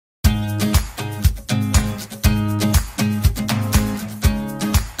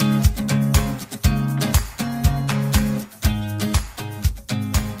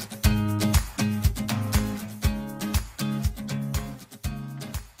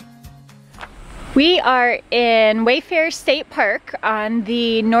We are in Wayfair State Park on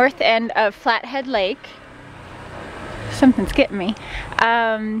the north end of Flathead Lake. Something's getting me.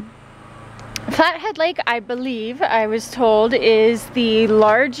 Flathead Lake, I believe, I was told, is the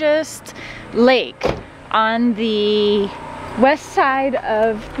largest lake on the west side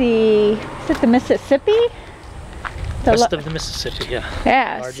of the, is it the Mississippi? West of the Mississippi, yeah.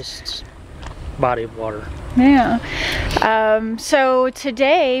 Yes. Largest body of water. Yeah. So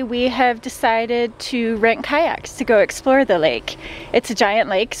today we have decided to rent kayaks to go explore the lake. It's a giant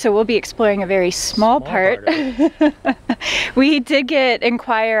lake, so we'll be exploring a very small part. We did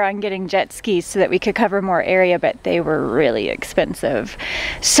inquire on getting jet skis so that we could cover more area, but they were really expensive.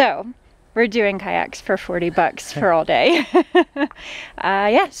 So we're doing kayaks for 40 bucks for all day.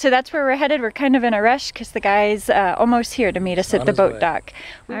 Yeah, so that's where we're headed. We're kind of in a rush because the guy's almost here to meet us at the boat dock.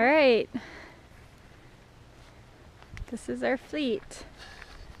 All right. This is our fleet.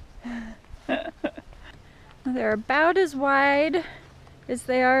 They're about as wide as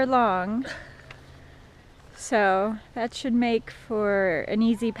they are long. So that should make for an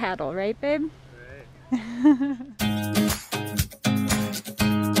easy paddle, right, babe? Right.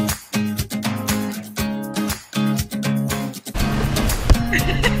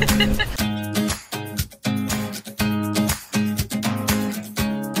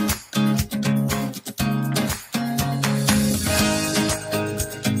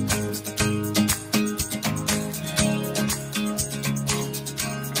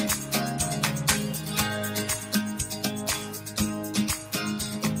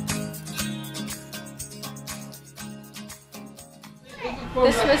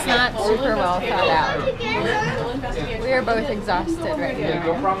 This was not super well thought out. We are both exhausted right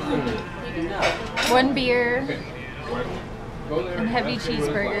now. One beer and heavy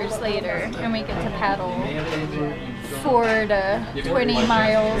cheeseburgers later, and we get to paddle 4 to 20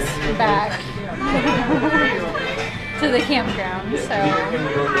 miles back to the campground. So,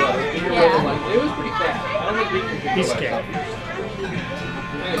 yeah. It was pretty fast. I don't think we can. He's scared.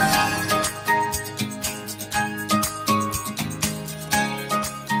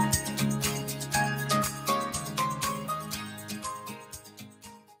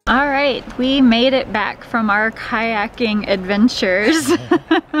 All right, we made it back from our kayaking adventures.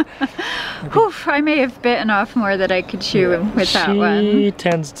 Whew, I may have bitten off more than I could chew with that one. She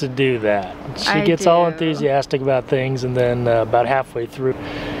tends to do that. She gets all enthusiastic about things, and then about halfway through,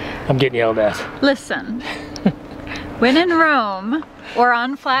 I'm getting yelled at. Listen, when in Rome or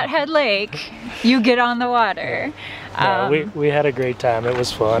on Flathead Lake, you get on the water. Yeah, we had a great time. It was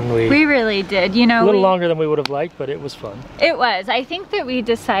fun. We really did. You know, a little longer than we would have liked, but it was fun. It was. I think that we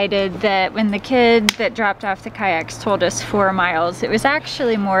decided that when the kid that dropped off the kayaks told us 4 miles, it was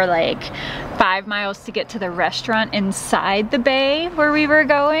actually more like 5 miles to get to the restaurant inside the bay where we were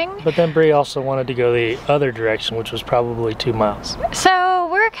going. But then Bree also wanted to go the other direction, which was probably 2 miles. So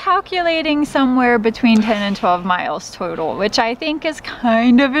we're calculating somewhere between 10 and 12 miles total, which I think is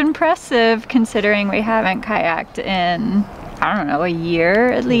kind of impressive considering we haven't kayaked in, I don't know, a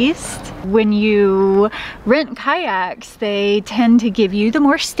year at least. When you rent kayaks, they tend to give you the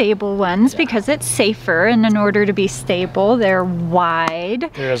more stable ones because it's safer, and in order to be stable, they're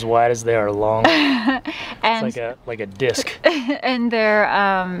wide. They're as wide as they are long. And it's like a disc. And they're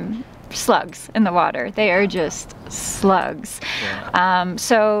slugs in the water. They are just slugs. Yeah.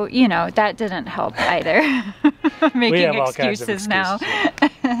 So, you know, that didn't help either. Making excuses now.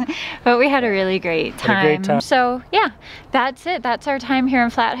 But we had a really great time. So yeah, that's it. That's our time here in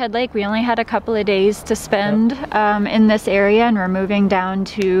Flathead Lake. We only had a couple of days to spend in this area, and we're moving down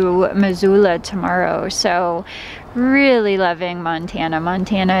to Missoula tomorrow. So really loving Montana.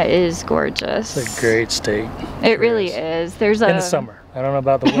 Montana is gorgeous. It's a great state. It really is. There's in the summer. I don't know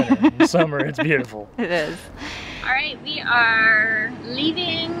about the winter. In the summer, it's beautiful. It is. All right, we are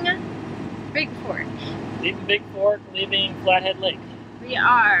leaving Big Fork. Leaving Big Fork, leaving Flathead Lake. We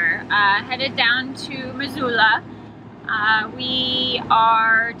are headed down to Missoula. We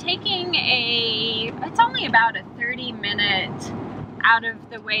are taking it's only about a 30-minute out of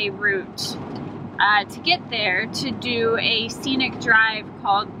the way route to get there to do a scenic drive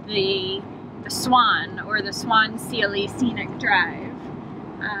called the Swan, or the Swan Sealy Scenic Drive.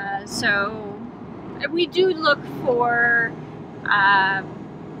 So we do look for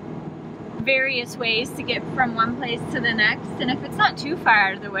various ways to get from one place to the next, and if it's not too far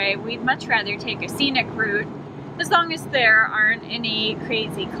out of the way, we'd much rather take a scenic route, as long as there aren't any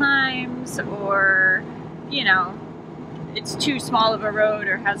crazy climbs, or, you know, it's too small of a road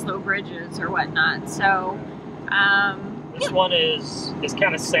or has low bridges or whatnot. So this one is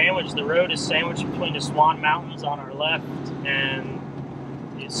kind of sandwiched. The road is sandwiched between the Swan Mountains on our left and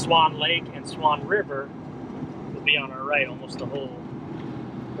the Swan Lake and Swan River will be on our right almost the whole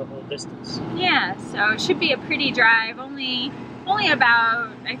distance. Yeah, so it should be a pretty drive. Only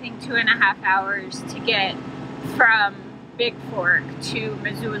about, I think, 2.5 hours to get from Big Fork to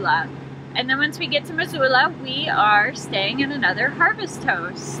Missoula. And then once we get to Missoula, we are staying in another Harvest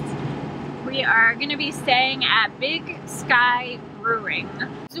Host. We are going to be staying at Big Sky Brewing.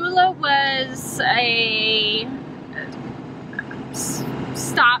 Missoula was a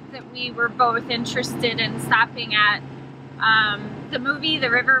stop that we were both interested in stopping at. The movie The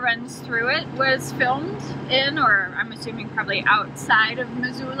River Runs Through It was filmed in, or I'm assuming probably outside of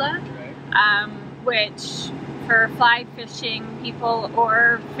Missoula, which for fly fishing people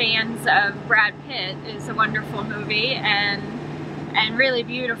or fans of Brad Pitt is a wonderful movie and really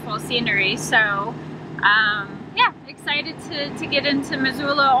beautiful scenery. So yeah, excited to get into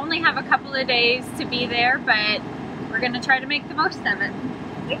Missoula. Only have a couple of days to be there, but we're gonna try to make the most of it.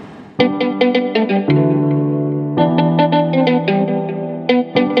 Yep.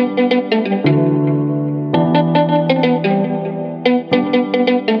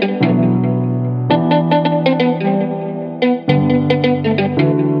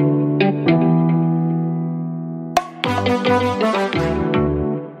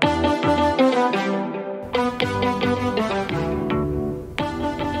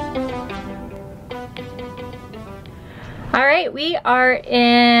 All right, we are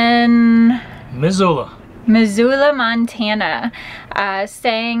in Missoula, Montana,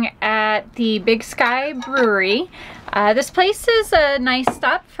 staying at the Big Sky Brewery. This place is a nice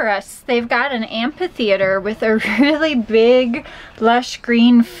stop for us. They've got an amphitheater with a really big, lush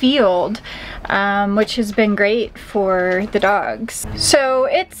green field, which has been great for the dogs. So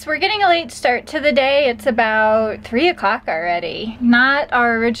we're getting a late start to the day. It's about 3 o'clock already. Not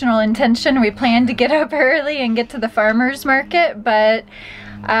our original intention. We planned to get up early and get to the farmer's market, but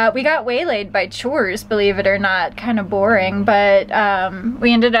we got waylaid by chores, believe it or not. Kind of boring, but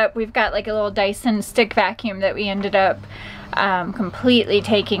we've got like a little Dyson stick vacuum that we ended up completely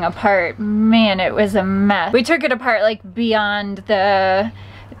taking apart. Man, it was a mess. We took it apart like beyond the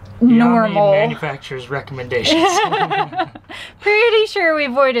normal manufacturer's recommendations. Pretty sure we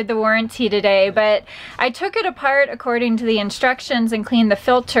avoided the warranty today, but I took it apart according to the instructions and cleaned the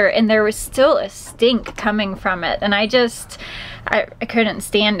filter, and there was still a stink coming from it, and I couldn't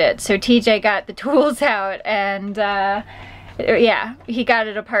stand it. So TJ got the tools out and yeah, he got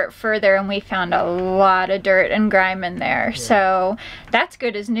it apart further, and we found a lot of dirt and grime in there. Yeah. So that's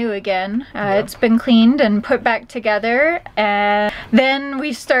good as new again. It's been cleaned and put back together, and then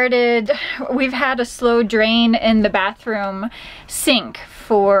we've had a slow drain in the bathroom sink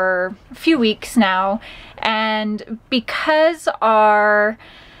for a few weeks now, and because our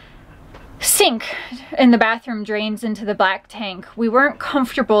sink in the bathroom drains into the black tank, we weren't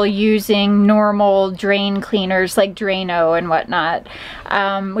comfortable using normal drain cleaners like Drano and whatnot.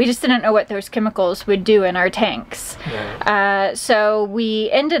 We just didn't know what those chemicals would do in our tanks. Yeah. So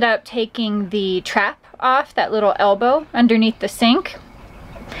we ended up taking the trap off, that little elbow underneath the sink.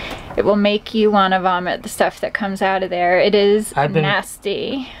 It will make you want to vomit the stuff that comes out of there. It is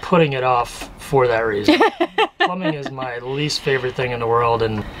nasty. Putting it off for that reason. Plumbing is my least favorite thing in the world,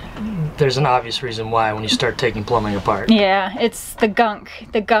 and there's an obvious reason why when you start taking plumbing apart. Yeah, it's the gunk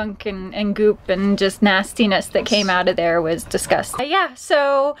and goop and just nastiness that came out of there was disgusting. Yeah,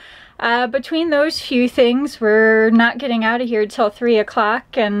 so between those few things, we're not getting out of here till 3 o'clock,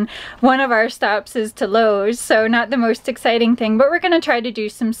 and one of our stops is to Lowe's, so not the most exciting thing, but we're gonna try to do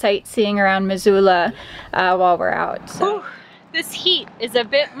some sightseeing around Missoula while we're out. So. Ooh, this heat is a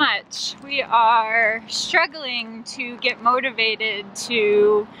bit much. We are struggling to get motivated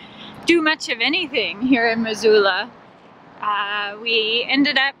to do much of anything here in Missoula. We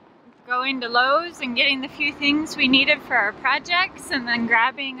ended up going to Lowe's and getting the few things we needed for our projects, and then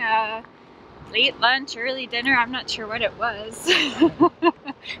grabbing a late lunch, early dinner. I'm not sure what it was.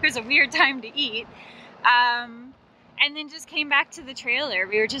 It was a weird time to eat. And then just came back to the trailer.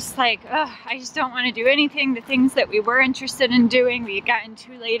 We were just like, oh, I just don't want to do anything. The things that we were interested in doing, we had gotten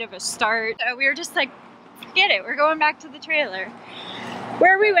too late of a start. So we were just like, forget it, we're going back to the trailer.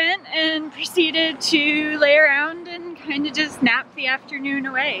 Where we went and proceeded to lay around and kind of just nap the afternoon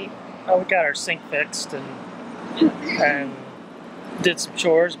away. Well, we got our sink fixed and did some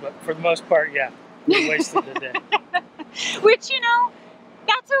chores, but for the most part, yeah, we wasted the day. Which, you know,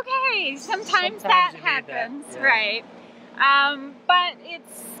 that's okay. Sometimes that happens, yeah. Right? But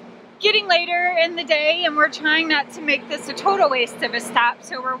it's getting later in the day, and we're trying not to make this a total waste of a stop.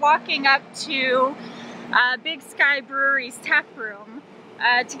 So we're walking up to Big Sky Brewery's tap room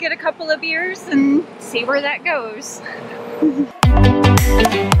to get a couple of beers and see where that goes.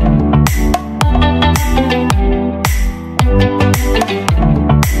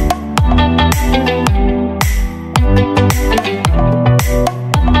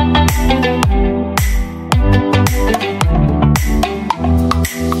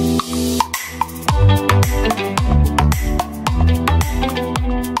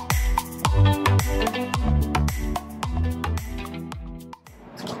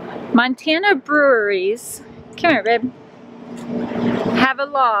 Montana breweries, come here babe, have a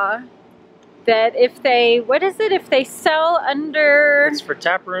law that if they, what is it, if they sell under... It's for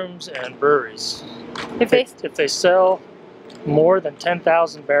tap rooms and breweries. If they sell more than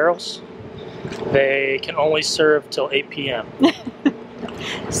 10,000 barrels, they can only serve till 8 p.m.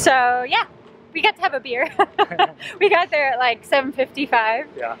 So yeah, we got to have a beer. We got there at like 7:55.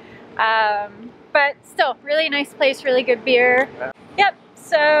 Yeah. But still, really nice place, really good beer. Yeah. Yep,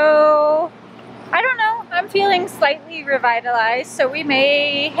 so I don't know, I'm feeling slightly revitalized, so we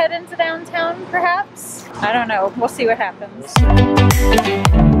may head into downtown perhaps. I don't know, we'll see what happens.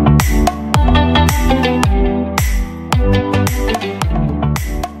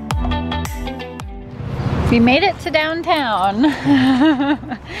 We made it to downtown.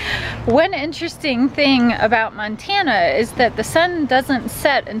 One interesting thing about Montana is that the sun doesn't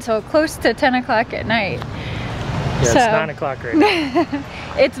set until close to 10 o'clock at night. Yeah, so, it's 9 o'clock right now.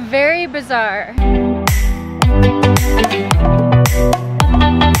 It's very bizarre.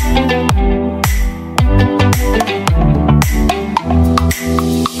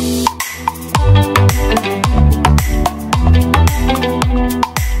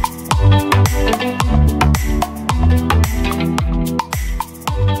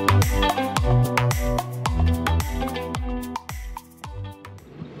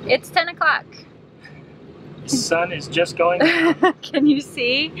 It's 10 o'clock. The sun is just going down. Can you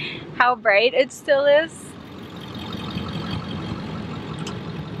see how bright it still is?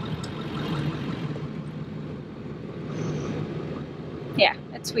 Yeah,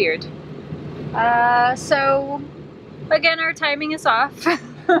 it's weird. So, again, our timing is off.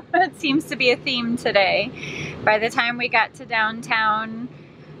 It seems to be a theme today. By the time we got to downtown...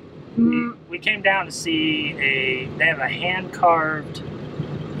 We came down to see they have a hand-carved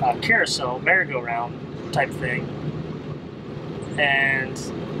carousel, merry-go-round type thing. And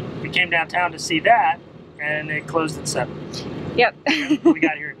we came downtown to see that, and it closed at 7. Yep. We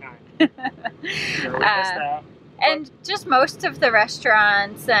got here at 9. So we missed out. And just most of the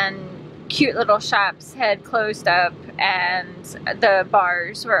restaurants and cute little shops had closed up, and the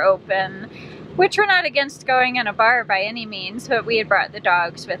bars were open, which we're not against going in a bar by any means, but we had brought the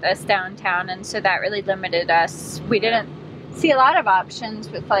dogs with us downtown, and so that really limited us. We didn't see a lot of options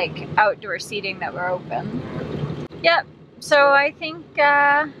with like outdoor seating that were open. Yep, so I think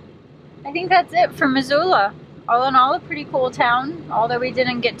that's it for Missoula. All in all, a pretty cool town, although we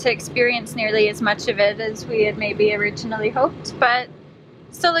didn't get to experience nearly as much of it as we had maybe originally hoped, but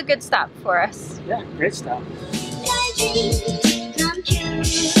still a good stop for us. Yeah, great stop.